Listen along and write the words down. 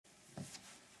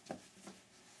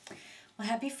Well,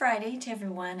 happy Friday to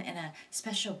everyone, and a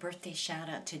special birthday shout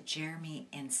out to Jeremy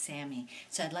and Sammy.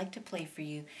 So I'd like to play for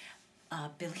you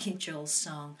Billy Joel's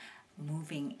song,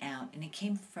 Moving Out, and it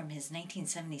came from his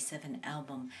 1977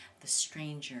 album, The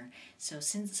Stranger. So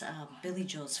since Billy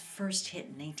Joel's first hit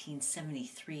in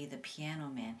 1973, The Piano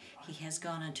Man, he has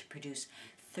gone on to produce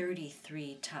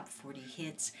 33 top 40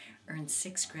 hits, earned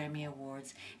 6 Grammy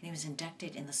Awards, and he was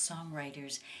inducted in the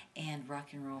Songwriters and Rock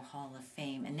and Roll Hall of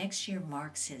Fame. And next year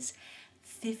marks his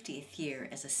 50th year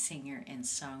as a singer and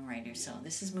songwriter. So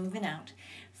this is Moving Out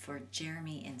for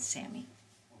Jeremy and Sammy.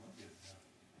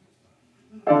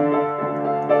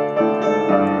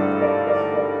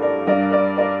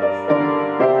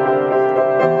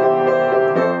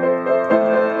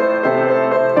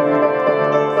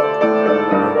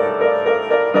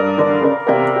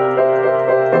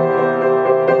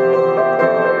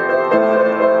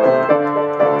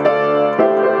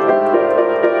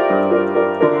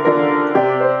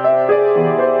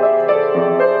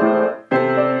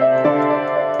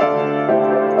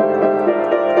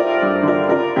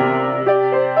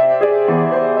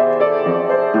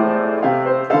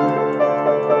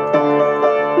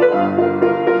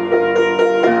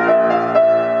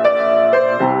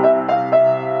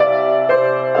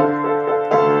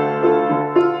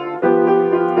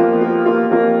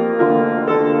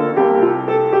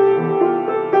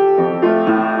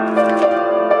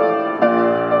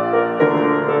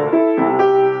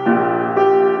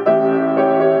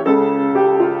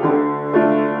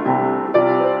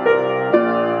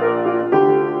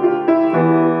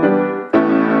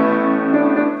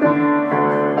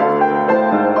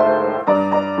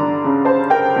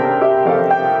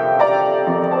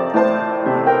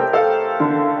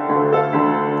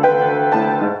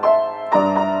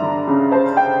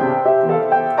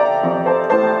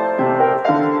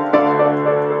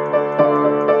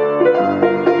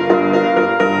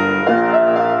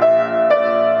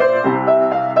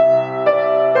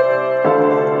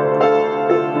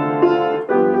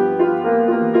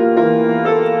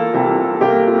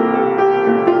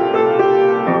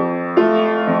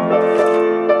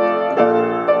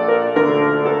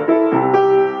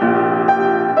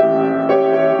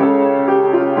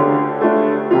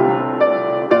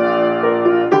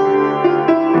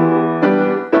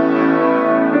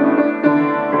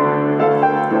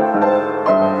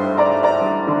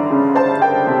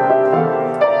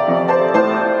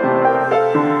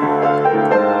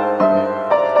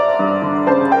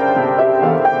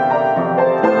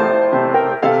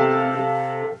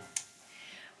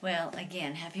 Well,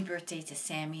 again, happy birthday to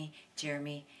Sammy,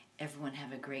 Jeremy. Everyone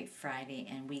have a great Friday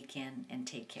and weekend, and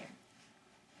take care.